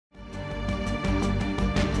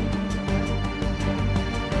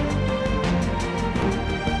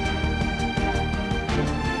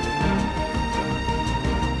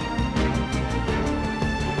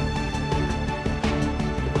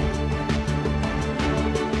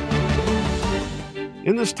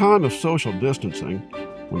In this time of social distancing,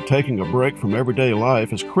 when taking a break from everyday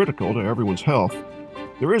life is critical to everyone's health,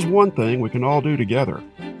 there is one thing we can all do together: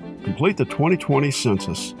 complete the 2020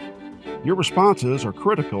 census. Your responses are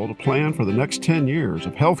critical to plan for the next 10 years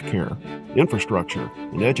of healthcare, infrastructure,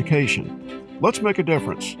 and education. Let's make a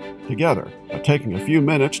difference together by taking a few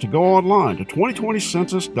minutes to go online to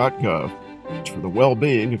 2020census.gov. It's for the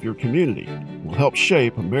well-being of your community and will help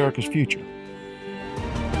shape America's future.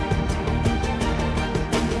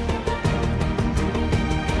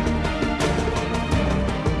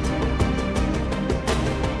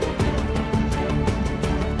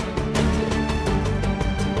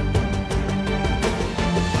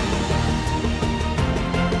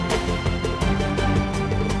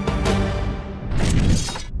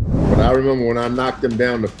 I remember when I knocked him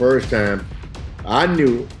down the first time, I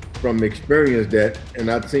knew from experience that,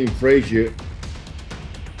 and I'd seen Frazier,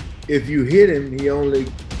 if you hit him, he only,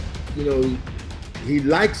 he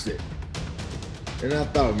likes it. And I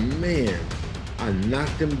thought, man, I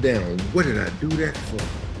knocked him down. What did I do that for?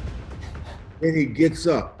 Then he gets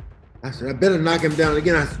up. I said, I better knock him down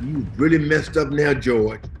again. I said, you really messed up now,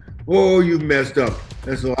 George. Oh, you messed up.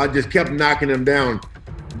 And so I just kept knocking him down.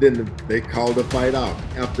 Then they called the fight off.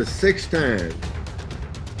 After 6 times,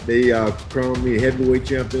 they crowned me heavyweight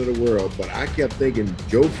champion of the world. But I kept thinking,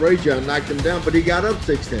 Joe Frazier, I knocked him down, but he got up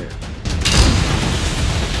 6 times.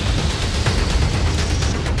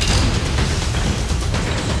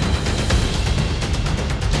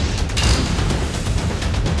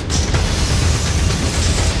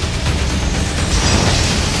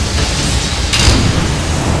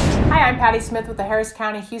 Patty Smith with the Harris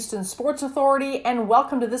County Houston Sports Authority, and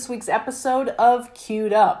welcome to this week's episode of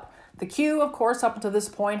Queued Up. The queue, of course, up until this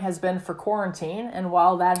point has been for quarantine, and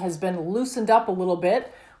while that has been loosened up a little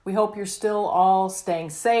bit, we hope you're still all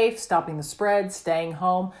staying safe, stopping the spread, staying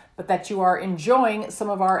home, but that you are enjoying some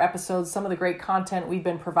of our episodes, some of the great content we've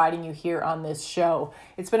been providing you here on this show.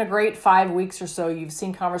 It's been a great 5 weeks or so. You've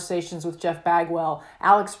seen conversations with Jeff Bagwell,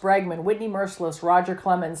 Alex Bregman, Whitney Merciless, Roger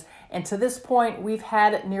Clemens, and to this point, we've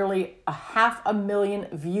had nearly 500,000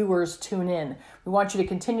 viewers tune in. We want you to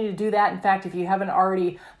continue to do that. In fact, if you haven't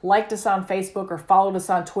already liked us on Facebook or followed us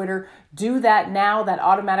on Twitter, do that now. That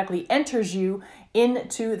automatically enters you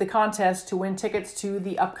into the contest to win tickets to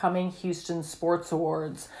the upcoming Houston Sports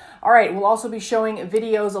Awards. All right, we'll also be showing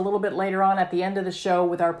videos a little bit later on at the end of the show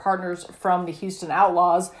with our partners from the Houston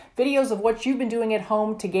Outlaws, videos of what you've been doing at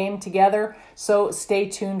home to game together, so stay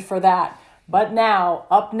tuned for that. But now,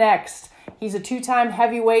 up next, he's a 2-time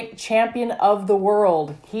heavyweight champion of the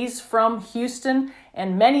world. He's from Houston,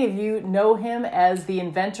 and many of you know him as the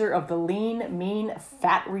inventor of the lean, mean,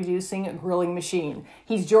 fat-reducing grilling machine.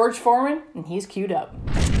 He's George Foreman, and he's queued up.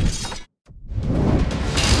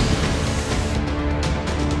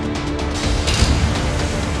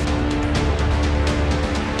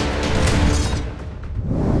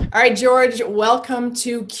 All right, George, welcome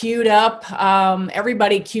to Queued Up.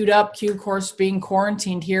 Everybody queued up, Q, of course, being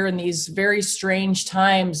quarantined here in these very strange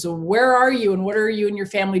times. Where are you, and what are you and your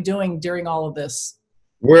family doing during all of this?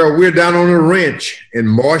 Well, we're down on a ranch in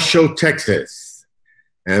Marshall, Texas.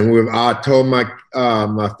 And I told my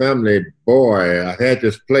family, boy, I had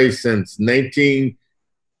this place since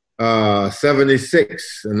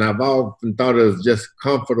 1976, and I've often thought it was just a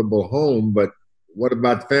comfortable home, but what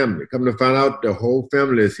about family? Come to find out, the whole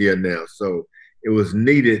family is here now. So it was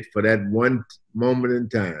needed for that one moment in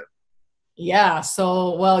time. Yeah.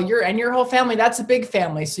 So, well, your whole family, that's a big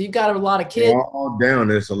family. So you've got a lot of kids. We're all down.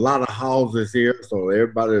 There's a lot of houses here. So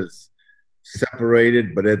everybody's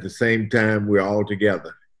separated, but at the same time, we're all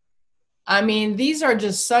together. I mean, these are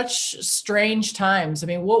just such strange times. I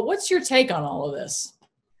mean, what's your take on all of this?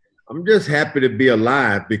 I'm just happy to be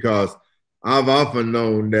alive, because I've often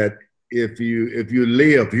known that if you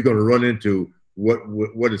live, you're going to run into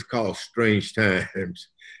what is called strange times.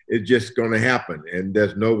 It's just going to happen, and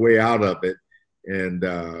there's no way out of it. And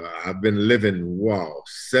I've been living,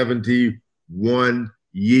 71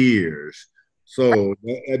 years. So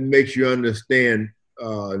that makes you understand,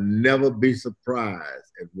 never be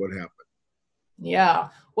surprised at what happened. Yeah.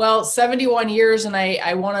 Well, 71 years, and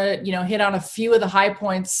I want to, hit on a few of the high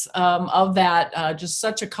points of that. Just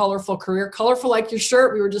such a colorful career, colorful like your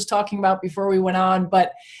shirt we were just talking about before we went on.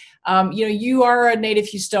 But, you are a native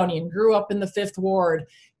Houstonian, grew up in the 5th Ward.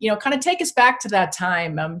 Kind of take us back to that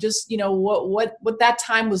time. What that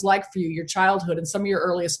time was like for you, your childhood, and some of your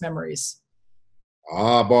earliest memories.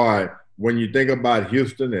 Oh, boy. When you think about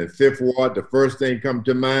Houston and 5th Ward, the first thing come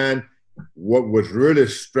to mind, what was really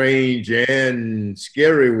strange and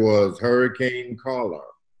scary was Hurricane Carla.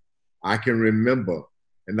 I can remember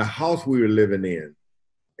in the house we were living in,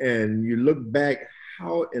 and you look back,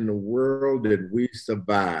 how in the world did we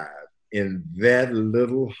survive in that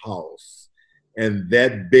little house and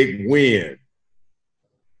that big wind?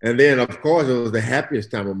 And then, of course, it was the happiest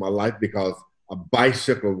time of my life because a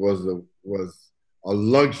bicycle was a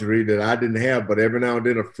luxury that I didn't have, but every now and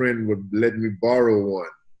then a friend would let me borrow one.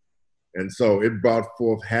 And so it brought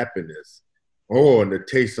forth happiness. Oh, and the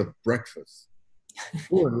taste of breakfast.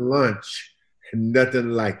 Oh, and lunch, nothing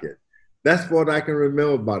like it. That's what I can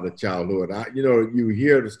remember about the childhood. You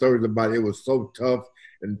hear the stories about it was so tough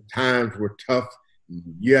and times were tough.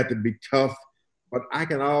 You had to be tough, but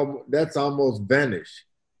that's almost vanished.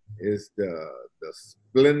 It's the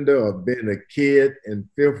splendor of being a kid in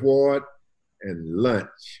Fifth Ward and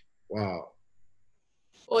lunch. Wow.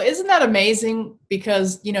 Well, isn't that amazing?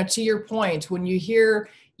 Because, to your point, when you hear,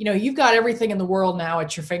 you've got everything in the world now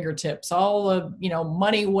at your fingertips, all of,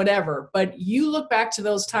 money, whatever. But you look back to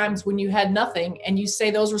those times when you had nothing and you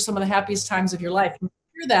say those were some of the happiest times of your life. You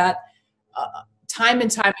hear that time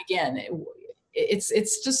and time again.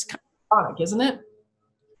 It's just kind of ironic, isn't it?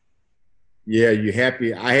 Yeah, you're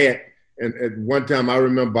happy. And at one time I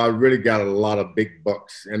remember I really got a lot of big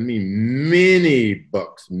bucks. I mean, many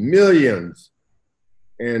bucks, millions.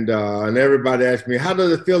 And everybody asked me, how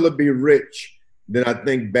does it feel to be rich? Then I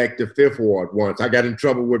think back to Fifth Ward once. I got in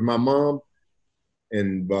trouble with my mom,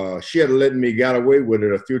 and she had let me get away with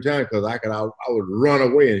it a few times because I would run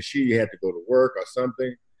away and she had to go to work or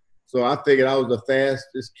something. So I figured I was the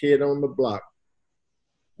fastest kid on the block.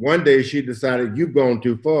 One day she decided, you've gone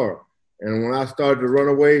too far. And when I started to run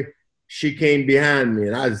away, she came behind me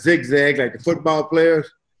and I zigzagged like the football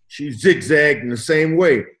players. She zigzagged in the same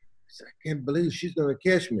way. I said, I can't believe she's going to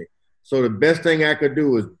catch me. So the best thing I could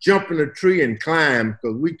do was jump in a tree and climb,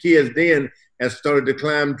 because we kids then had started to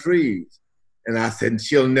climb trees. And I said,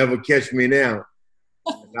 she'll never catch me now.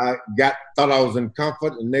 And thought I was in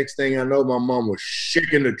comfort. And next thing I know, my mom was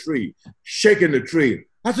shaking the tree.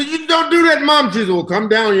 I said, you don't do that, Mom. She said, well, come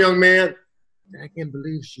down, young man. I can't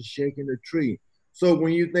believe she's shaking the tree. So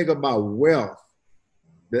when you think about wealth,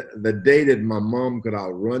 the day that my mom could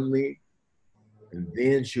outrun me, and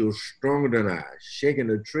then she was stronger than I, shaking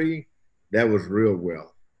the tree, that was real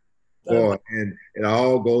wealth. And it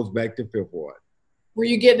all goes back to Fifth Ward. Were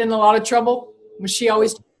you getting in a lot of trouble? Was she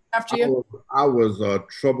always after you? I was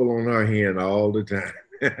trouble on her hand all the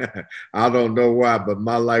time. I don't know why, but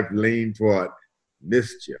my life leaned toward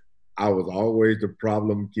mischief. I was always the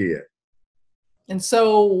problem kid. And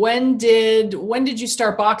so when did you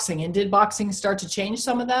start boxing? And did boxing start to change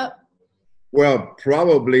some of that? Well,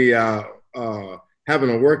 probably having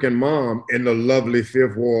a working mom in the lovely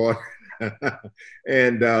Fifth Ward.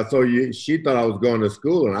 And she thought I was going to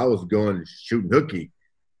school and I was going shooting hooky.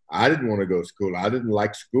 I didn't want to go to school. I didn't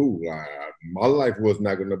like school. My life was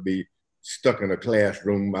not going to be stuck in a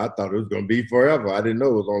classroom. I thought it was going to be forever. I didn't know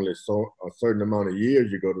it was only a certain amount of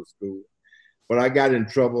years you go to school. But I got in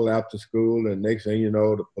trouble after school, and next thing you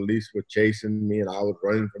know, the police were chasing me, and I was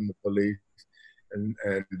running from the police. And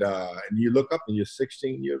you look up, and you're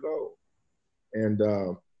 16 years old. And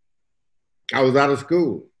I was out of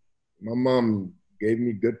school. My mom gave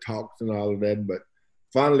me good talks and all of that, but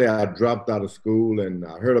finally I dropped out of school, and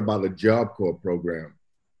I heard about a Job Corps program.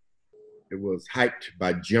 It was hyped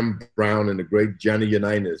by Jim Brown and the great Johnny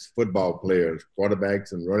Unitas, football players,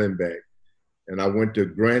 quarterbacks, and running backs. And I went to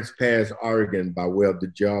Grants Pass, Oregon by way of the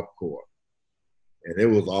Job Corps. And it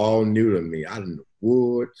was all new to me. Out in the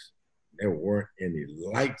woods, there weren't any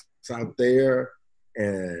lights out there,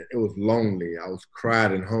 and it was lonely. I was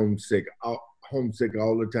crying and homesick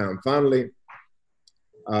all the time. Finally,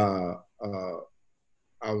 I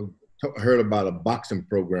heard about a boxing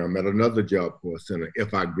program at another Job Corps center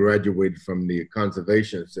if I graduated from the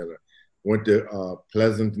Conservation Center. Went to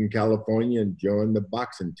Pleasanton, California, and joined the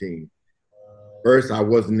boxing team. First, I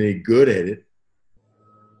wasn't any good at it,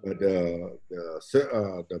 but the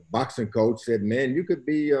boxing coach said, man, you could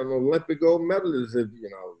be an Olympic gold medalist if,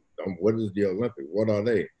 what is the Olympic? What are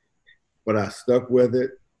they? But I stuck with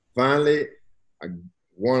it. Finally, I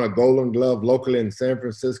won a Golden Glove locally in San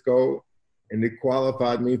Francisco, and they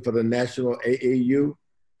qualified me for the National AAU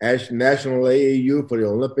for the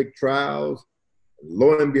Olympic trials.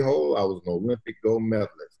 Lo and behold, I was an Olympic gold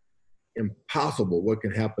medalist. Impossible what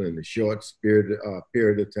can happen in a short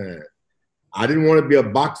period of time. I didn't want to be a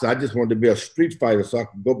boxer. I just wanted to be a street fighter so I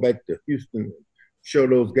could go back to Houston and show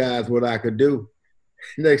those guys what I could do.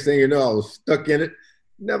 Next thing you know, I was stuck in it.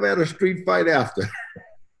 Never had a street fight after.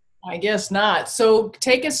 I guess not. So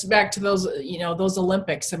take us back to those, those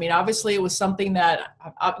Olympics. I mean, obviously it was something that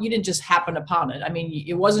you didn't just happen upon it. I mean,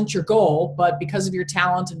 it wasn't your goal, but because of your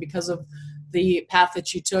talent and because of the path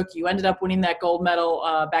that you took. You ended up winning that gold medal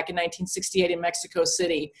back in 1968 in Mexico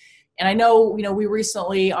City. And I know, we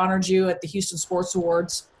recently honored you at the Houston Sports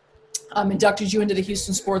Awards, inducted you into the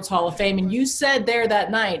Houston Sports Hall of Fame. And you said there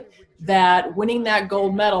that night that winning that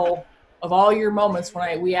gold medal, of all your moments,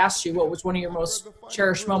 when we asked you what was one of your most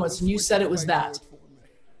cherished moments, and you said it was that.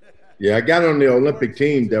 Yeah, I got on the Olympic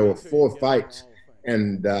team. There were 4 fights,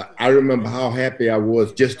 and I remember how happy I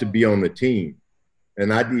was just to be on the team.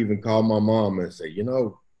 And I'd even call my mom and say,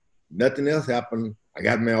 nothing else happened. I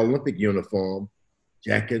got my Olympic uniform,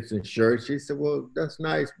 jackets and shirts. She said, well, that's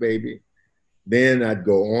nice, baby. Then I'd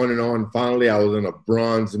go on and on. Finally, I was in a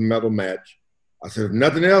bronze medal match. I said, if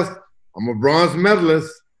nothing else, I'm a bronze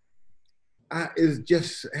medalist. It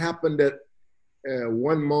just happened that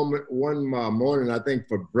one morning, I think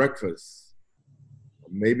for breakfast,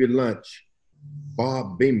 maybe lunch,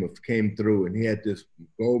 Bob Beamer came through and he had this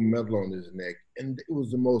gold medal on his neck. And it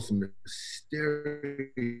was the most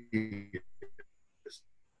mysterious,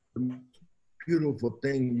 beautiful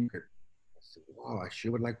thing. I said, wow, I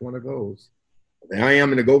sure would like one of those. There I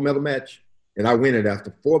am in a gold medal match, and I win it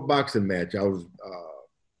after 4 boxing matches.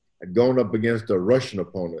 I'd gone up against a Russian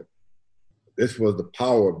opponent. This was the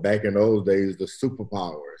power back in those days, the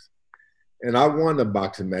superpowers. And I won the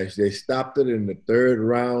boxing match. They stopped it in the 3rd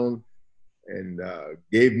round and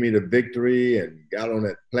gave me the victory and got on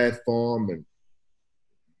that platform. And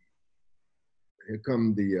here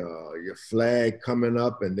come your flag coming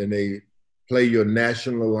up, and then they play your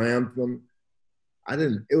national anthem.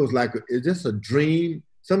 It was like, it's just a dream.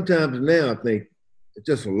 Sometimes now I think it's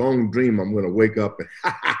just a long dream. I'm going to wake up and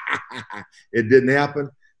it didn't happen.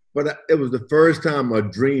 But it was the first time a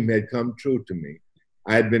dream had come true to me.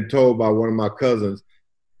 I had been told by one of my cousins,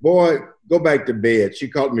 boy, go back to bed. She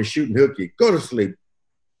called me shooting hooky. Go to sleep.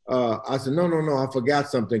 I said, no, I forgot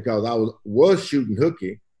something because I was shooting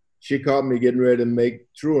hooky. She called me getting ready to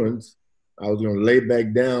make truants. I was going to lay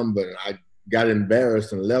back down, but I got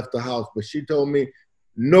embarrassed and left the house. But she told me,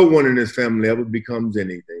 no one in this family ever becomes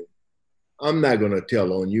anything. I'm not going to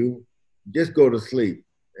tell on you. Just go to sleep.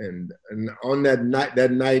 And on that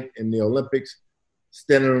night in the Olympics,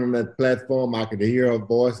 standing on that platform, I could hear her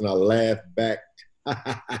voice and I laughed back.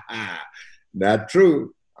 Not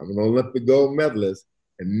true. I'm an Olympic gold medalist,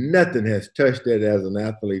 and nothing has touched that as an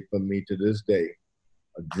athlete for me to this day.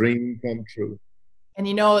 A dream come true. And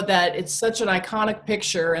you know that it's such an iconic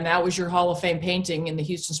picture, and that was your Hall of Fame painting in the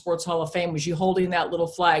Houston Sports Hall of Fame, was you holding that little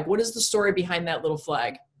flag. What is the story behind that little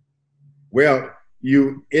flag? Well,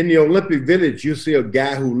 in the Olympic Village, you see a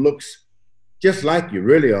guy who looks just like you,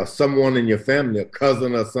 really, or someone in your family, a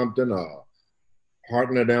cousin or something, or a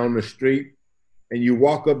partner down the street, and you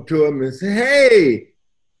walk up to him and say, hey,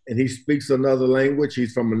 and he speaks another language,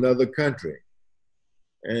 he's from another country.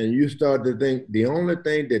 And you start to think the only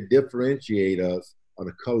thing that differentiates us are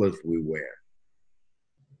the colors we wear.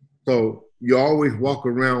 So you always walk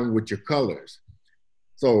around with your colors.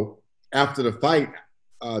 So after the fight,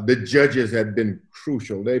 the judges had been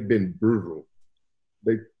crucial. They'd been brutal.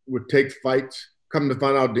 They would take fights, come to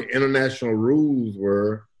find out the international rules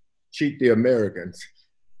were cheat the Americans.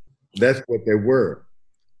 That's what they were.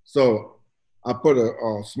 So I put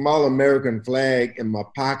a small American flag in my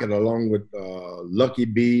pocket along with lucky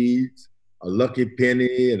beads, a lucky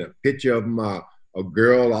penny, and a picture of a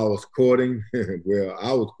girl I was courting. Well,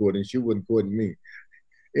 I was courting, she wasn't courting me.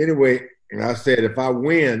 Anyway, and I said, if I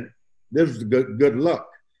win, this is good luck.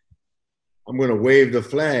 I'm going to wave the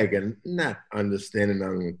flag, and not understanding I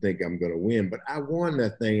don't think I'm going to win, but I won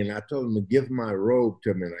that thing, and I told them to give my robe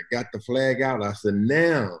to me, and I got the flag out. I said,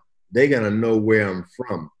 now they're going to know where I'm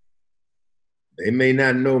from. They may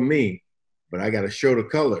not know me, but I got to show the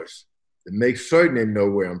colors to make certain they know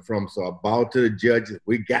where I'm from. So I bowed to the judges.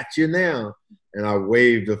 We got you now. And I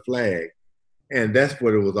waved the flag. And that's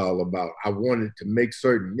what it was all about. I wanted to make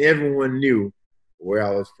certain everyone knew where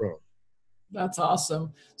I was from. That's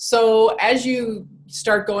awesome. So as you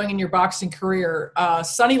start going in your boxing career,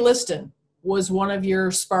 Sonny Liston was one of your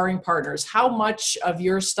sparring partners. How much of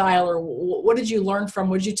your style, or what did you learn from,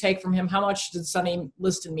 what did you take from him? How much did Sonny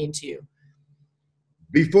Liston mean to you?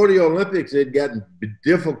 Before the Olympics, it got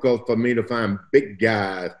difficult for me to find big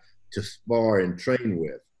guys to spar and train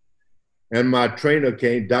with. And my trainer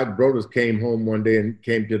Doc Brodus came home one day and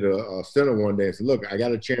came to the center one day and said, look, I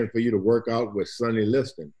got a chance for you to work out with Sonny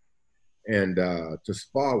Liston and to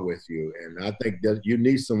spar with you. And I think that you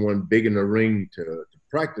need someone big in the ring to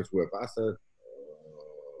practice with. I said,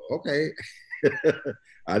 okay.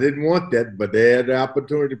 I didn't want that, but the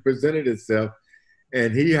opportunity presented itself.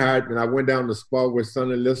 And he hired me, and I went down to spar with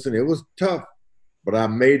Sonny Liston. It was tough, but I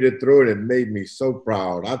made it through it and made me so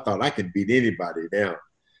proud. I thought I could beat anybody now.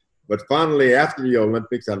 But finally, after the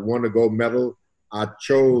Olympics, I'd won a gold medal. I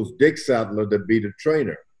chose Dick Sattler to be the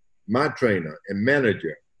trainer, my trainer and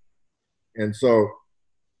manager. And so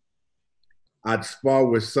I'd spar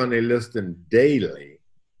with Sonny Liston daily.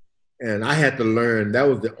 And I had to learn, that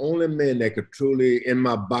was the only man that could truly, in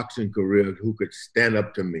my boxing career, who could stand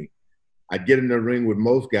up to me. I'd get in the ring with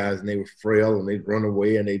most guys and they were frail and they'd run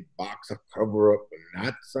away and they'd box or cover up, but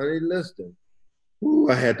not Sonny Liston. Ooh,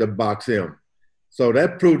 I had to box him. So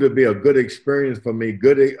that proved to be a good experience for me,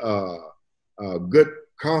 good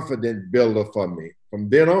confident builder for me. From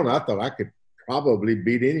then on, I thought I could probably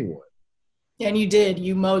beat anyone. And you did.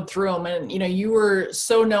 You mowed through them. And, you were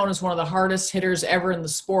so known as one of the hardest hitters ever in the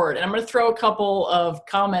sport. And I'm going to throw a couple of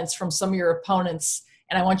comments from some of your opponents,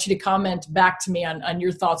 and I want you to comment back to me on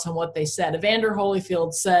your thoughts on what they said. Evander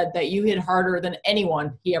Holyfield said that you hit harder than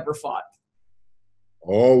anyone he ever fought.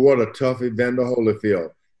 Oh, what a tough Evander Holyfield.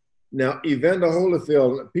 Now, Evander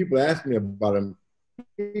Holyfield, people ask me about him.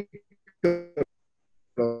 The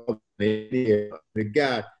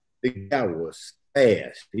guy was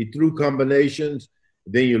fast. He threw combinations.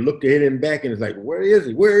 Then you look to hit him back, and it's like, where is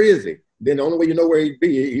he? Where is he? Then the only way you know where he'd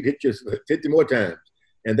be, he'd hit you 50 more times.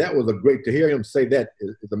 And that was to hear him say that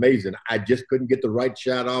is amazing. I just couldn't get the right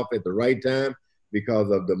shot off at the right time because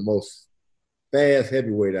of the most fast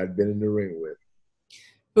heavyweight I'd been in the ring with.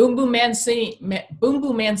 Boom Boom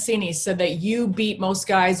Mancini said that you beat most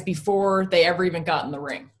guys before they ever even got in the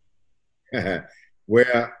ring.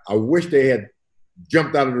 Where I wish they had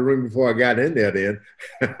jumped out of the ring before I got in there then.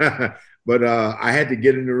 But I had to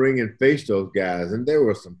get in the ring and face those guys, and there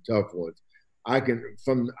were some tough ones. I can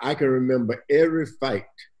remember every fight,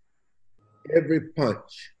 every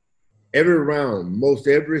punch, every round, most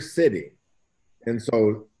every city. And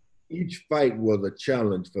so each fight was a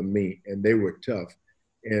challenge for me, and they were tough.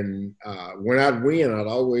 And when I'd win, I'd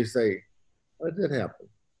always say, how did that happen?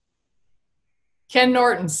 Ken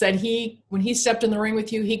Norton said when he stepped in the ring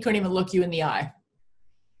with you, he couldn't even look you in the eye.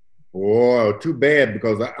 Boy, too bad,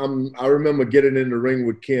 because I remember getting in the ring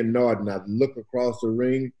with Ken Norton. I'd look across the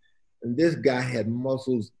ring, and this guy had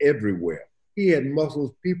muscles everywhere. He had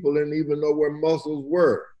muscles people didn't even know where muscles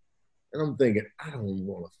were. And I'm thinking, I don't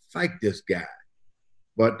want to fight this guy.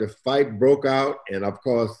 But the fight broke out, and of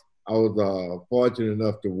course, I was fortunate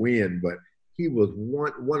enough to win, but he was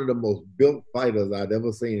one of the most built fighters I'd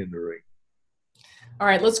ever seen in the ring. All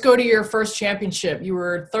right, let's go to your first championship. You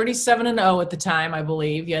were 37-0 at the time, I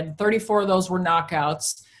believe. You had 34 of those were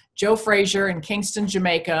knockouts. Joe Frazier in Kingston,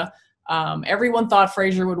 Jamaica. Everyone thought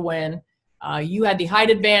Frazier would win. You had the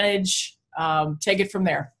height advantage. Take it from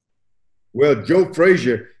there. Well, Joe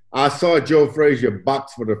Frazier, I saw Joe Frazier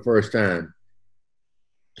box for the first time.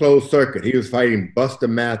 Closed circuit. He was fighting Buster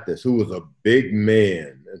Mathis, who was a big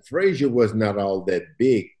man. And Frazier was not all that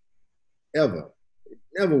big, ever. He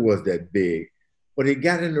never was that big. But he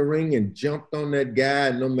got in the ring and jumped on that guy,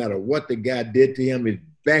 and no matter what the guy did to him, he's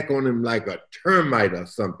back on him like a termite or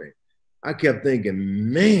something. I kept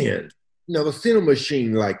thinking, man, never seen a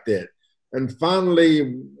machine like that. And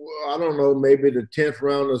finally, I don't know, maybe the 10th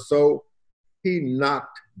round or so, he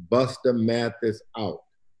knocked Buster Mathis out.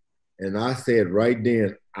 And I said right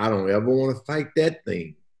then, I don't ever want to fight that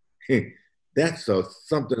thing. That's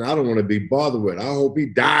something I don't want to be bothered with. I hope he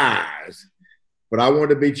dies. But I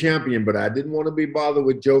wanted to be champion, but I didn't want to be bothered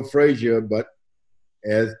with Joe Frazier. But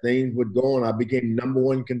as things would go on, I became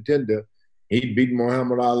 #1 contender. He beat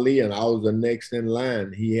Muhammad Ali, and I was the next in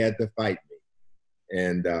line. He had to fight me.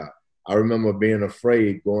 And I remember being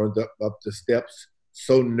afraid, going up the steps,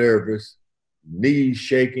 so nervous, knees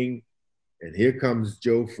shaking. And here comes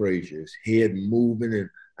Joe Frazier's head moving. And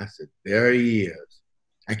I said, there he is.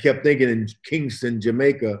 I kept thinking in Kingston,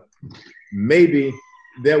 Jamaica, maybe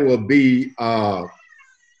there will be a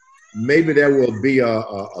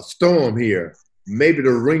storm here. Maybe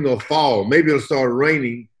the ring will fall. Maybe it'll start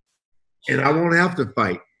raining and I won't have to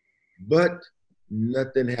fight. But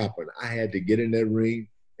nothing happened. I had to get in that ring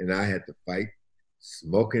and I had to fight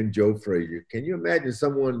Smoking Joe Frazier. Can you imagine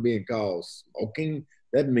someone being called Smoking?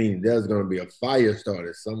 That means there's going to be a fire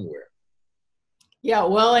started somewhere. Yeah,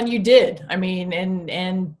 well, and you did. I mean,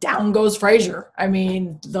 and down goes Frazier. I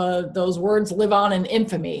mean, those words live on in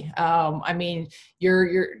infamy. I mean,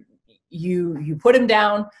 you put him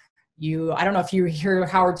down. I don't know if you hear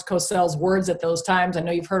Howard Cosell's words at those times. I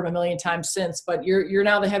know you've heard them a million times since, but you're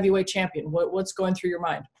now the heavyweight champion. What's going through your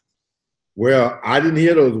mind? Well, I didn't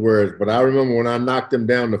hear those words, but I remember when I knocked him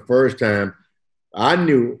down the first time, I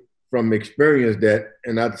knew from experience that,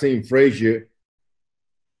 and I'd seen Frazier,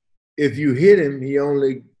 if you hit him, he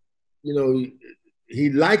only, he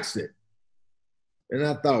likes it. And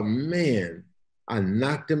I thought, man, I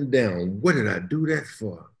knocked him down. What did I do that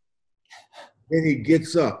for? Then he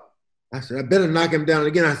gets up. I said, I better knock him down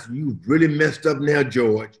again. I said, you really messed up now,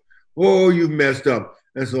 George. Oh, you messed up.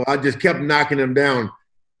 And so I just kept knocking him down.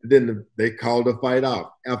 Then they called the fight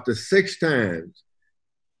off. After 6 times,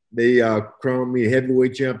 they crowned me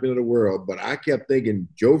heavyweight champion of the world. But I kept thinking,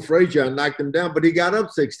 Joe Frazier, I knocked him down, but he got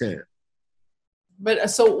up 6 times.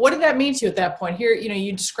 But so what did that mean to you at that point? Here,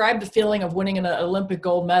 you described the feeling of winning an Olympic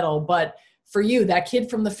gold medal, but for you, that kid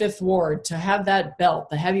from the 5th Ward, to have that belt,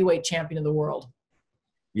 the heavyweight champion of the world.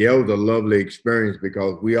 Yeah, it was a lovely experience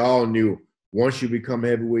because we all knew once you become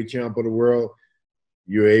heavyweight champ of the world,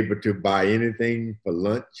 you're able to buy anything for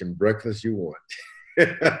lunch and breakfast you want.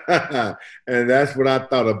 And that's what I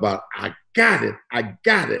thought about. I got it. I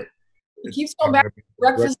got it. He keeps going back to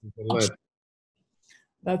breakfast and lunch.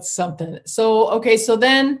 That's something. So, okay. So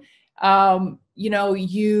then, let's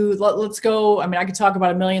go. I mean, I could talk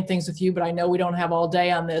about a million things with you, but I know we don't have all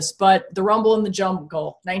day on this, but the Rumble in the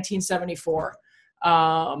Jungle, 1974,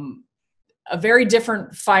 a very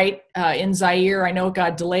different fight in Zaire. I know it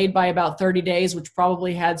got delayed by about 30 days, which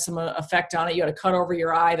probably had some effect on it. You had a cut over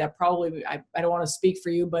your eye that probably, I don't want to speak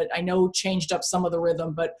for you, but I know changed up some of the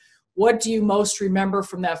rhythm. But what do you most remember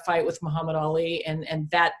from that fight with Muhammad Ali and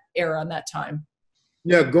that era and that time?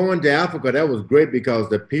 Yeah, going to Africa, that was great because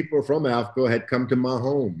the people from Africa had come to my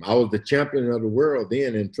home. I was the champion of the world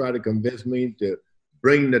then and tried to convince me to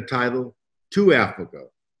bring the title to Africa.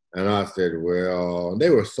 And I said, well, they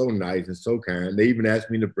were so nice and so kind. They even asked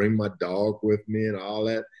me to bring my dog with me and all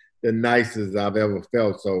that, the nicest I've ever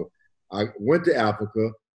felt. So I went to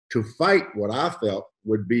Africa to fight what I felt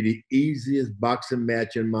would be the easiest boxing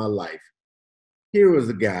match in my life. Here was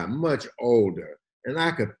a guy much older, and I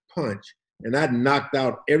could punch, and I'd knocked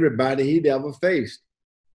out everybody he'd ever faced,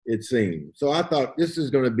 it seemed. So I thought this is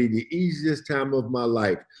going to be the easiest time of my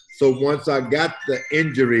life. So once I got the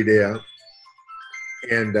injury there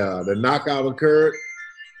and the knockout occurred,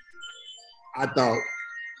 I thought,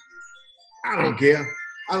 I don't care.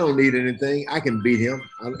 I don't need anything. I can beat him.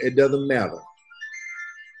 It doesn't matter.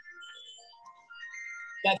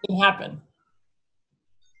 That didn't happen.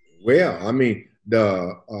 Well, I mean,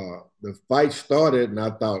 the fight started, and I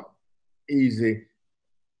thought, easy.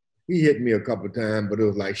 He hit me a couple of times, but it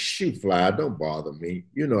was like, shoot, fly, don't bother me.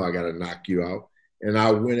 You know I got to knock you out. And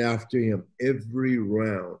I went after him every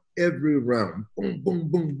round. Boom, boom,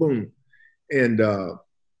 boom, boom. And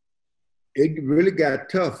it really got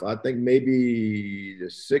tough. I think maybe the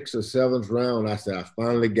 6th or 7th round, I said, I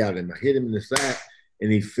finally got him. I hit him in the side, and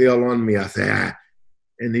he fell on me. I said, ah.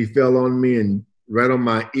 And he fell on me and right on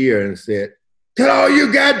my ear and said, tell all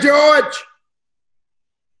you got, George.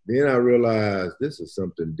 Then I realized this is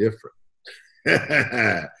something different.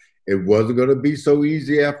 It wasn't going to be so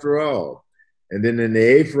easy after all. And then in the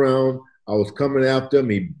 8th round, I was coming after him.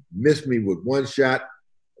 He missed me with one shot,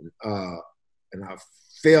 and I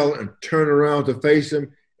fell and turned around to face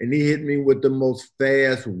him, and he hit me with the most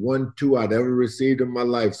fast 1-2 I'd ever received in my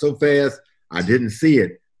life. So fast, I didn't see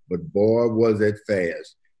it, but boy, was it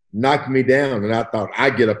fast. Knocked me down, and I thought,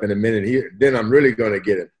 I'd get up in a minute here. Then I'm really going to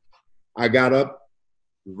get him. I got up.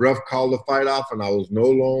 The ref called the fight off, and I was no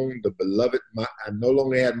longer the beloved. I no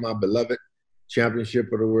longer had my beloved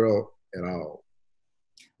championship of the world at all.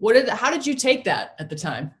 How did you take that at the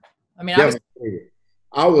time? I mean,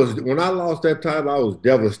 I was when I lost that title, I was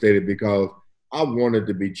devastated because I wanted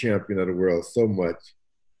to be champion of the world so much,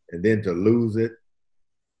 and then to lose it,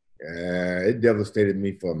 it devastated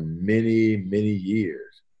me for many, many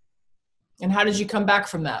years. And how did you come back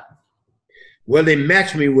from that? Well, they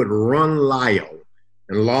matched me with Ron Lyle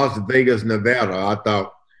in Las Vegas, Nevada. I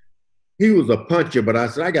thought he was a puncher, but I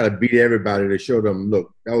said, I got to beat everybody to show them,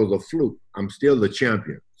 look, that was a fluke. I'm still the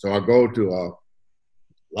champion. So I go to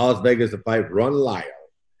Las Vegas to fight Ron Lyle.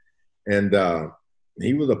 And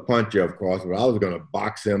he was a puncher, of course, but I was going to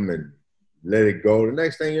box him and let it go. The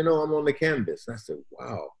next thing you know, I'm on the canvas. I said,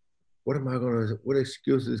 wow, what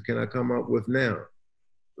excuses can I come up with now?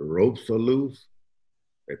 The ropes are loose.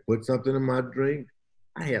 They put something in my drink.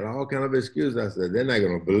 I had all kind of excuses. I said, they're not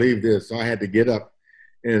going to believe this. So I had to get up,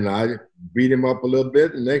 and I beat him up a little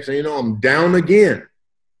bit. And next thing you know, I'm down again.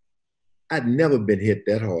 I'd never been hit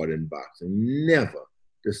that hard in boxing. Never.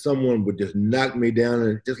 That someone would just knock me down,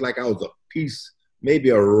 and just like I was a piece, maybe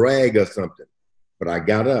a rag or something. But I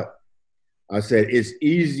got up. I said, it's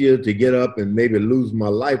easier to get up and maybe lose my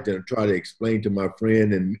life than to try to explain to my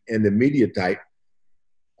friend and the media type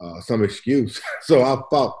some excuse. So I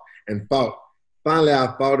fought and fought. Finally,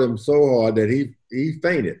 I fought him so hard that he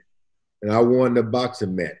fainted, and I won the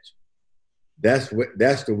boxing match. That's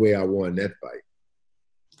the way I won that fight.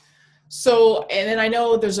 So, and then I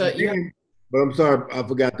know there's But I'm sorry, I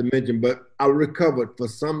forgot to mention, but I recovered for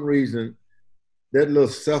some reason. That little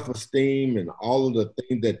self-esteem and all of the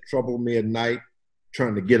things that troubled me at night,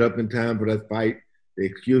 trying to get up in time for that fight, the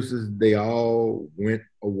excuses, they all went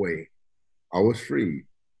away. I was free.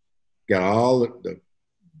 Got all the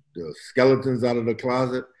skeletons out of the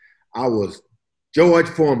closet. I was George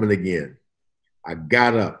Foreman again. I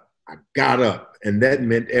got up. I got up. And that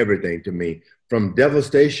meant everything to me. From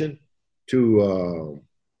devastation to,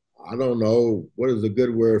 I don't know, what is a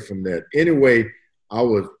good word from that? Anyway, I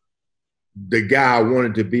was the guy I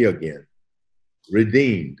wanted to be again,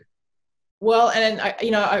 redeemed. Well, and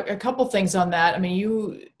a couple things on that. I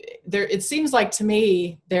mean, it seems like to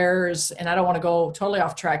me and I don't want to go totally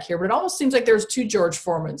off track here, but it almost seems like there's two George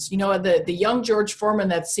Foremans. The young George Foreman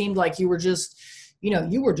that seemed like you were just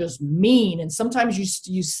mean, and sometimes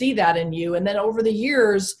you see that in you, and then over the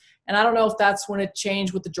years, and I don't know if that's when it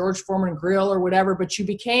changed with the George Foreman grill or whatever, but you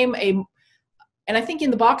became and I think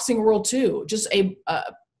in the boxing world too, just a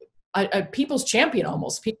people's champion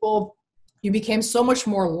almost. You became so much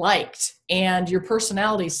more liked, and your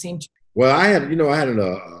personality seemed. Well, I had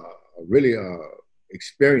a really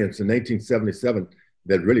experience in 1977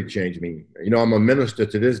 that really changed me. I'm a minister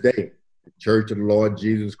to this day, the Church of the Lord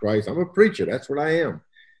Jesus Christ. I'm a preacher. That's what I am.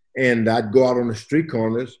 And I'd go out on the street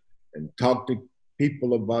corners and talk to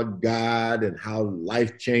people about God and how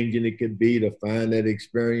life-changing it could be to find that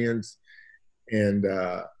experience. And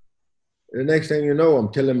the next thing you know,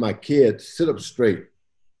 I'm telling my kids, sit up straight.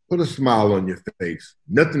 Put a smile on your face.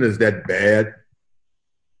 Nothing is that bad.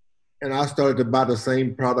 And I started to buy the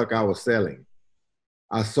same product I was selling.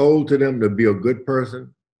 I sold to them to be a good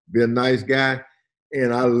person, be a nice guy,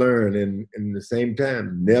 and I learned in the same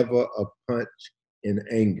time, never a punch in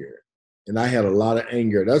anger. And I had a lot of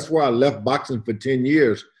anger. That's why I left boxing for 10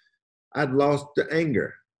 years. I'd lost the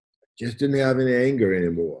anger. Just didn't have any anger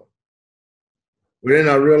anymore. But then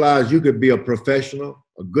I realized you could be a professional,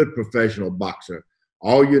 a good professional boxer.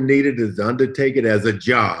 All you needed is to undertake it as a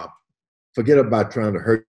job. Forget about trying to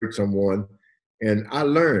hurt someone. And I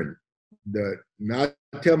learned that. Now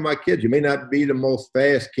I tell my kids, you may not be the most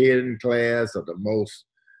fast kid in class or the most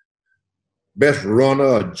best runner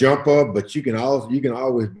or jumper, but you can always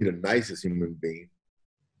be the nicest human being.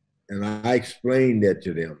 And I explained that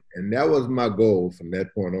to them. And that was my goal from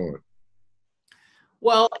that point on.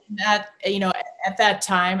 Well, at that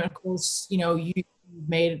time, of course, you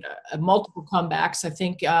made multiple comebacks. I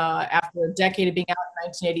think after a decade of being out in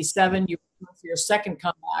 1987, you went for your second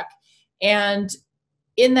comeback. And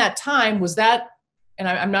in that time, was that, and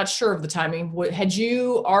I'm not sure of the timing, had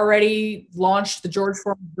you already launched the George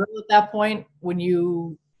Foreman grill at that point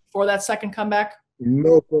for that second comeback?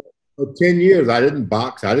 No, for 10 years, I didn't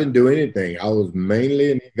box. I didn't do anything. I was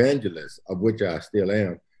mainly an evangelist, of which I still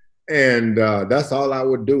am. And that's all I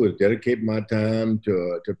would do is dedicate my time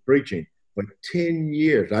to preaching. For 10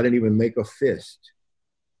 years, I didn't even make a fist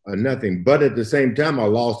or nothing. But at the same time, I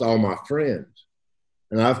lost all my friends.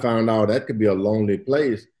 And I found out that could be a lonely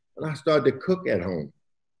place. And I started to cook at home.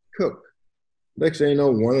 Cook. Next thing you know,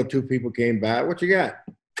 one or two people came by. What you got?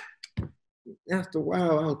 After a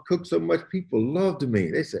while, I'll cook so much, people loved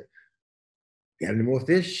me. They said, got any more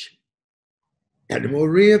fish? Got any more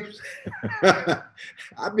ribs?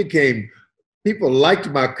 People liked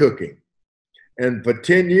my cooking. And for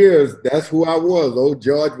 10 years, that's who I was, old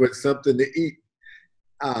George with something to eat.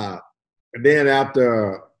 And then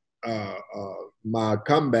after my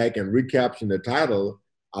comeback and recapturing the title,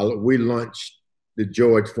 we launched the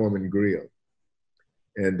George Foreman Grill.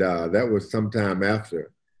 And that was sometime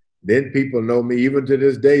after. Then people know me, even to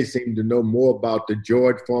this day, seem to know more about the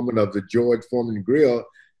George Foreman of the George Foreman Grill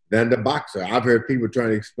than the boxer. I've heard people trying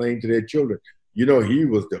to explain to their children, he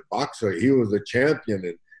was the boxer, he was the champion.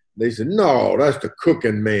 And they said, no, that's the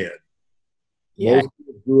cooking man. Yeah. Most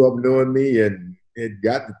people grew up knowing me and it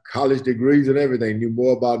got college degrees and everything, knew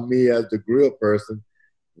more about me as the grill person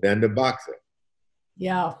than the boxer.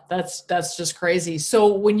 Yeah, that's just crazy.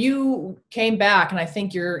 So when you came back, and I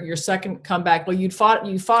think your second comeback, well, you fought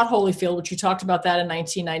Holyfield, which you talked about that in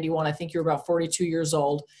 1991. I think you were about 42 years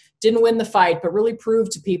old. Didn't win the fight, but really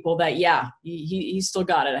proved to people that, yeah, he still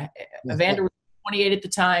got it. Evander was 28 at the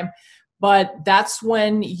time. But that's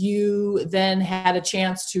when you then had a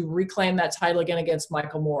chance to reclaim that title again against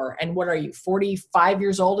Michael Moore. And what are you, 45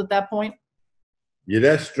 years old at that point? Yeah,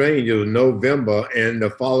 that's strange. It was November, and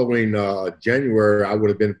the following January, I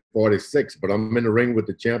would have been 46. But I'm in the ring with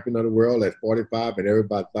the champion of the world at 45, and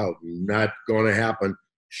everybody thought, not going to happen,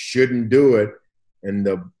 shouldn't do it. And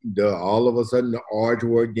all of a sudden, the odds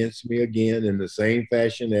were against me again in the same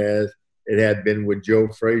fashion as it had been with Joe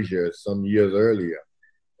Frazier some years earlier.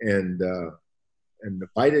 And And the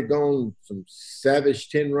fight had gone some savage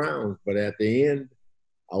 10 rounds, but at the end,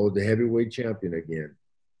 I was the heavyweight champion again.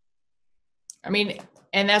 I mean,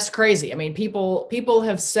 and that's crazy. I mean, people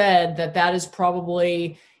have said that is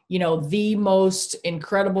probably, the most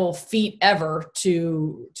incredible feat ever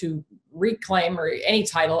to reclaim or any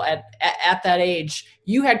title at that age.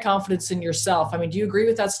 You had confidence in yourself. I mean, do you agree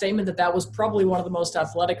with that statement that was probably one of the most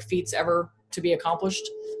athletic feats ever to be accomplished?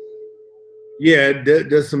 Yeah,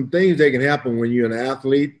 there's some things that can happen when you're an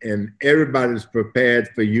athlete and everybody's prepared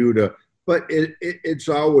for you to, but it's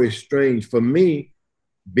always strange. For me,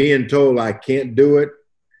 being told I can't do it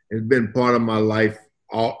has been part of my life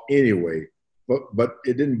anyway. But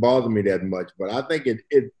it didn't bother me that much. But I think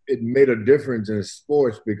it made a difference in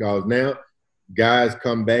sports because now guys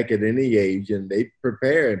come back at any age and they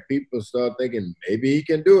prepare and people start thinking maybe he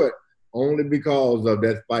can do it only because of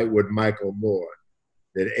that fight with Michael Moore.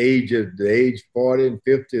 The age 40 and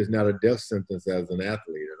 50 is not a death sentence as an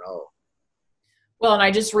athlete at all. Well, and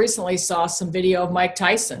I just recently saw some video of Mike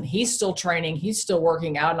Tyson. He's still training. He's still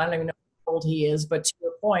working out. And I don't even know how old he is, but to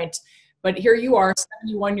your point. But here you are,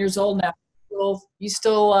 71 years old now. You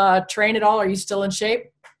still train at all? Are you still in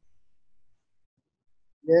shape?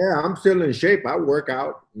 Yeah, I'm still in shape. I work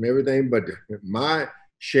out and everything, but my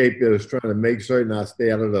shape is trying to make certain I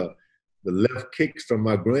stay out of the left kicks from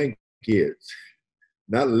my grandkids.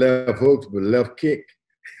 Not left hooks, but left kick.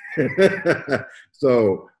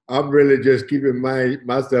 So I'm really just keeping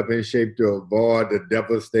myself in shape to avoid the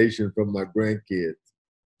devastation from my grandkids.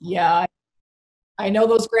 Yeah, I know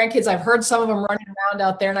those grandkids. I've heard some of them running around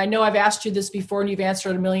out there, and I know I've asked you this before and you've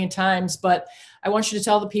answered it a million times, but I want you to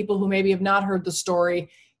tell the people who maybe have not heard the story,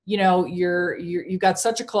 you've got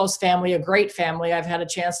such a close family, a great family. I've had a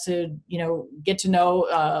chance to, get to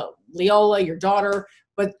know Leola, your daughter,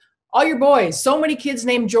 but all your boys, so many kids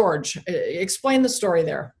named George. Explain the story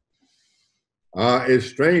there. It's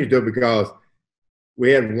strange though, because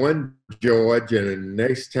we had one George and the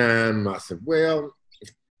next time I said, well,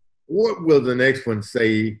 what will the next one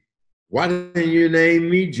say? Why didn't you name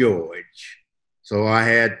me George? So I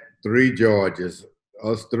had 3 Georges,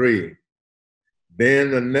 us 3.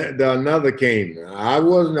 Then another came. I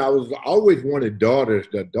always wanted daughters.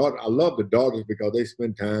 I love the daughters because they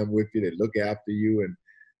spend time with you, they look after you, and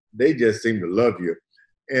they just seem to love you.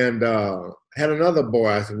 And had another boy.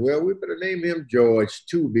 I said, well, we better name him George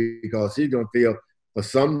too, because he's gonna feel for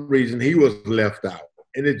some reason he was left out.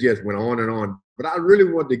 And it just went on and on. But I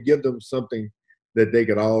really wanted to give them something that they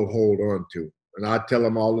could all hold on to. And I tell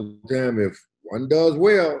them all the time, if one does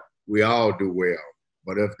well, we all do well.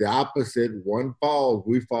 But if the opposite, one falls,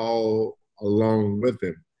 we fall along with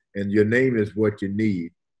him. And your name is what you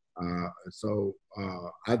need. So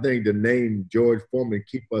I think the name George Foreman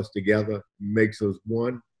keep us together, makes us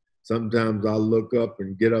one. Sometimes I look up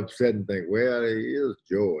and get upset and think, well, he is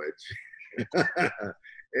George.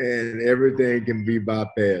 And everything can be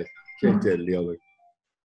bypassed. Can't tell Lily.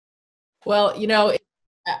 Well,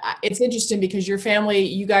 it's interesting because your family,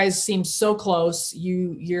 you guys seem so close.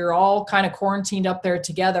 You're all kind of quarantined up there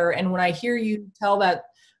together. And when I hear you tell that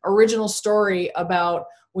original story about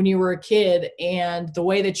when you were a kid and the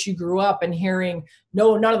way that you grew up and hearing,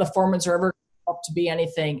 no, none of the Foremans are ever up to be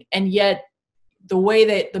anything. And yet the way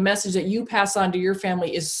that the message that you pass on to your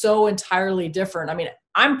family is so entirely different. I mean,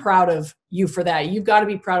 I'm proud of you for that. You've got to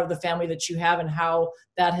be proud of the family that you have and how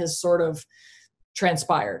that has sort of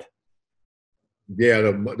transpired. Yeah,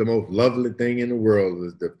 the most lovely thing in the world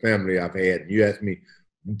is the family I've had. You ask me,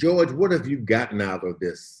 George, what have you gotten out of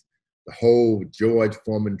this? The whole George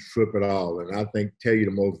Foreman trip at all. And I tell you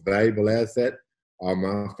the most valuable asset are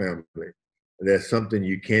my family. There's something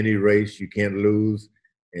you can't erase, you can't lose.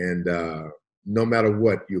 And no matter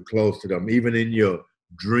what, you're close to them, even in your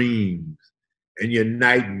dreams and your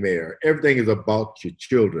nightmare. Everything is about your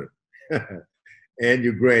children and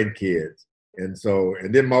your grandkids. And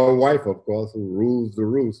then my wife, of course, who rules the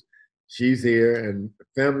roost, she's here, and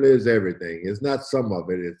family is everything. It's not some of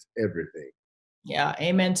it, it's everything. Yeah,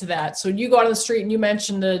 amen to that. So you go out on the street and you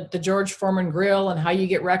mentioned the George Foreman grill and how you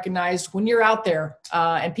get recognized when you're out there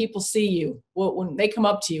and people see you. When they come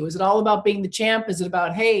up to you, is it all about being the champ? Is it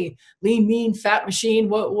about, hey, lean, mean, fat machine?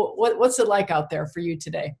 What's it like out there for you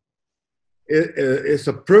today? It's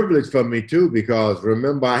a privilege for me too, because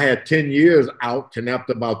remember I had 10 years out, and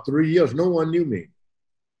after about 3 years, no one knew me.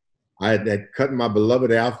 I had cut my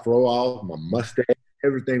beloved afro off, my mustache,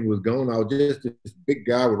 everything was gone. I was just this big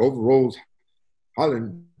guy with overalls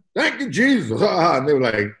hollering, thank you, Jesus. And they were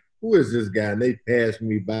like, who is this guy? And they passed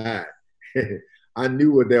me by. I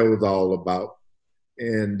knew what that was all about.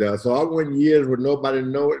 And so I went years with nobody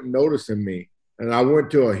noticing me. And I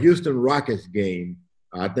went to a Houston Rockets game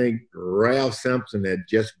I think Ralph Sampson had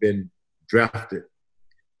just been drafted.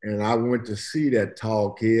 And I went to see that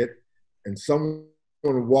tall kid, and someone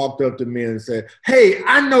walked up to me and said, "Hey,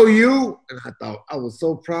 I know you." And I thought, I was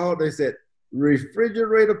so proud. They said,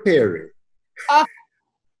 "Refrigerator Perry."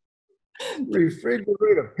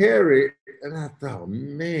 Refrigerator Perry. And I thought,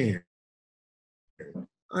 man,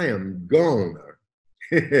 I am gone.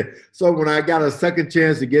 So when I got a second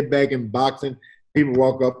chance to get back in boxing, people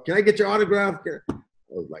walk up, "Can I get your autograph?" I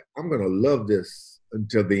was like, I'm going to love this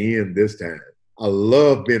until the end this time. I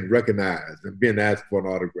love being recognized and being asked for an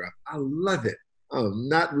autograph. I love it. I'm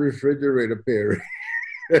not Refrigerator Perry.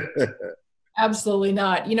 Absolutely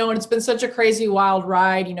not. You know, and it's been such a crazy, wild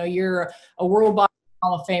ride. You know, you're a World Boxing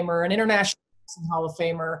Hall of Famer, an International Boxing Hall of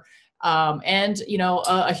Famer, and, you know,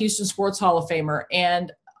 a Houston Sports Hall of Famer.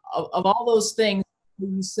 And of all those things,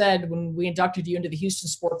 you said when we inducted you into the Houston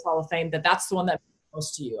Sports Hall of Fame that that's the one that means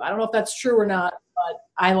most to you. I don't know if that's true or not, but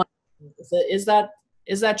I like it.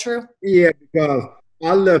 Is that true? Yeah, because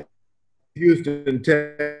I left Houston,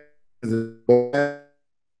 Texas.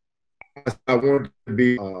 I wanted to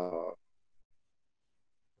be.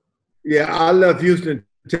 I left Houston,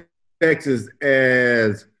 Texas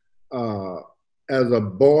as a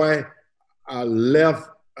boy. I left.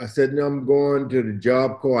 I said, "No, I'm going to the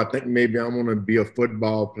Job Corps. I think maybe I'm going to be a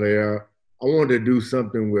football player. I wanted to do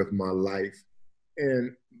something with my life."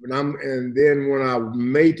 And then when I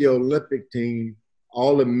made the Olympic team,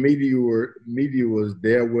 all the media was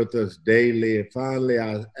there with us daily. And finally,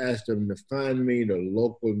 I asked them to find me the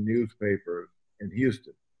local newspaper in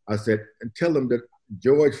Houston. I said, and tell them that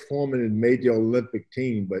George Foreman had made the Olympic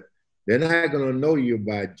team, but they're not going to know you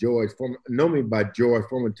by George Foreman. Know me by George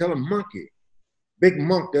Foreman. Tell them Monkey. Big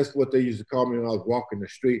Monk, that's what they used to call me when I was walking the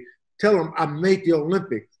street. Tell them I made the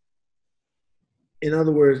Olympics. In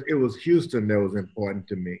other words, it was Houston that was important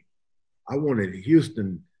to me. I wanted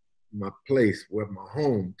Houston, my place, where my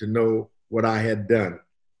home, to know what I had done.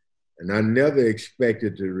 And I never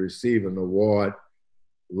expected to receive an award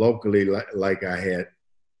locally like I had.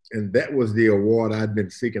 And that was the award I'd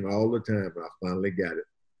been seeking all the time, and I finally got it.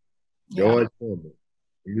 George Foreman,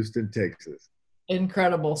 Houston, Texas.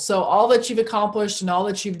 Incredible. So all that you've accomplished and all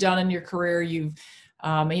that you've done in your career, you've,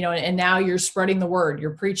 you know, and now you're spreading the word,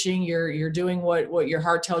 you're preaching, you're doing what your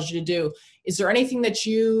heart tells you to do. Is there anything that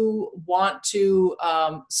you want to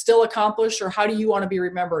still accomplish, or how do you want to be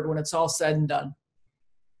remembered when it's all said and done?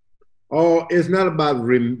 Oh, it's not about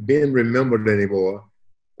being remembered anymore.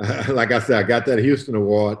 Like I said, I got that Houston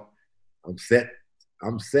award. I'm set.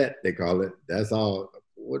 They call it. That's all.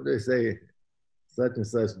 What do they say? Such and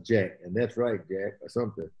such Jack, and that's right, Jack, or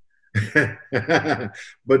something.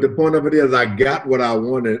 But the point of it is, I got what I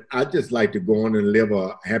wanted. I just like to go on and live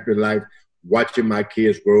a happy life, watching my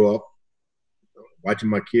kids grow up.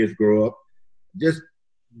 Just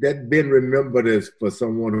that being remembered is for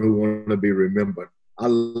someone who wants to be remembered. I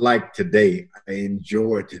like today. I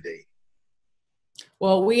enjoy today.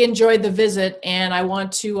 Well, we enjoyed the visit, and I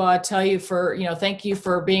want to tell you thank you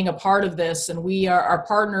for being a part of this. And we are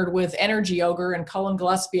partnered with Energy Ogre, and Cullen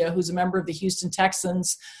Gillespie, who's a member of the Houston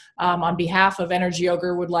Texans, on behalf of Energy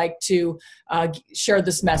Ogre, would like to share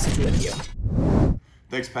this message with you.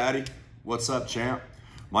 Thanks, Patty. What's up, champ?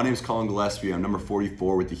 My name is Cullen Gillespie. I'm number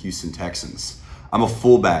 44 with the Houston Texans. I'm a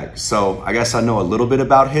fullback, so I guess I know a little bit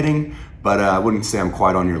about hitting, but I wouldn't say I'm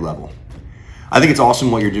quite on your level. I think it's awesome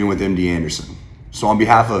what you're doing with MD Anderson. So on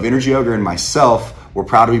behalf of Energy Ogre and myself, we're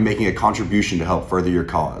proud to be making a contribution to help further your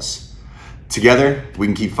cause. Together, we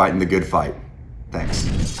can keep fighting the good fight. Thanks.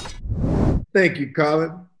 Thank you,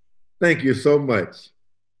 Colin. Thank you so much.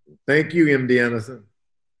 Thank you, MD Anderson.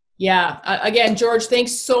 Yeah. Again, George,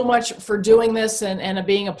 thanks so much for doing this and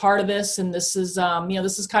being a part of this. And this is,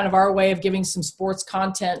 this is kind of our way of giving some sports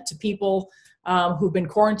content to people who've been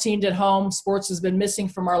quarantined at home. Sports has been missing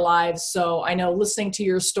from our lives. So I know listening to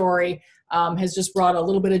your story has just brought a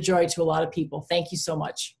little bit of joy to a lot of people. Thank you so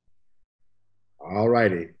much. All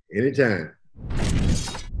righty. Anytime.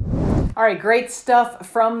 All right, great stuff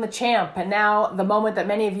from the champ. And now the moment that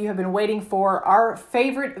many of you have been waiting for, our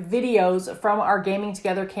favorite videos from our Gaming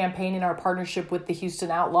Together campaign in our partnership with the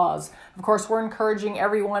Houston Outlaws. Of course, we're encouraging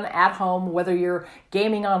everyone at home, whether you're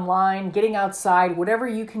gaming online, getting outside, whatever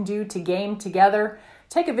you can do to game together,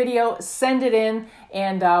 take a video, send it in,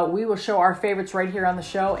 and we will show our favorites right here on the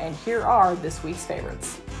show. And here are this week's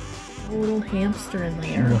favorites. A little hamster in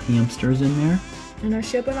there. Little hamsters in there? And a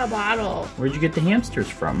ship in a bottle. Where'd you get the hamsters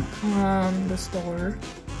from? The store.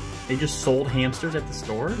 They just sold hamsters at the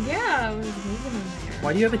store? Yeah, I was moving them there.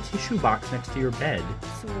 Why do you have a tissue box next to your bed?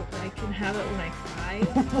 So I can have it when I cry.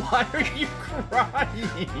 Why are you crying?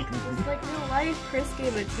 It's like real life. Chris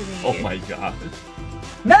gave it to me. Oh my god.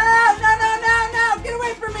 No, no, no, no, no! Get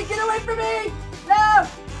away from me! Get away from me! No!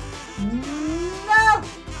 No!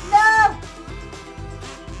 No!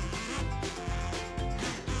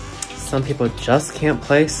 Some people just can't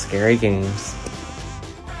play scary games.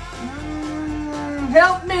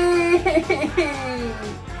 Help me!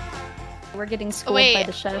 We're getting schooled by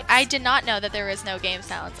the chefs. I did not know that there was no game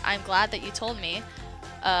sounds. I'm glad that you told me.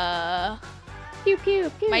 Pew pew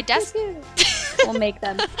pew. My desk. Pew, pew. We'll make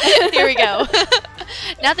them. Here we go.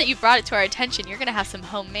 Now that you brought it to our attention, you're gonna have some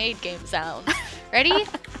homemade game sounds. Ready?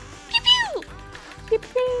 Pew pew. Pew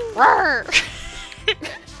pew. Roar.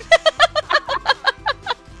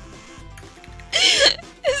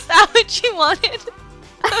 Is that what you wanted?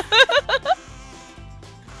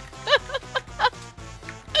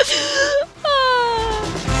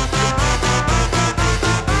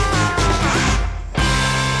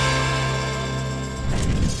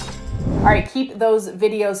 All right, keep those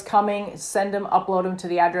videos coming. Send them, upload them to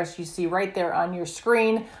the address you see right there on your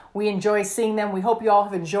screen. We enjoy seeing them. We hope you all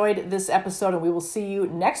have enjoyed this episode, and we will see you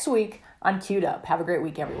next week on Queued Up. Have a great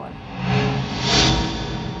week, everyone.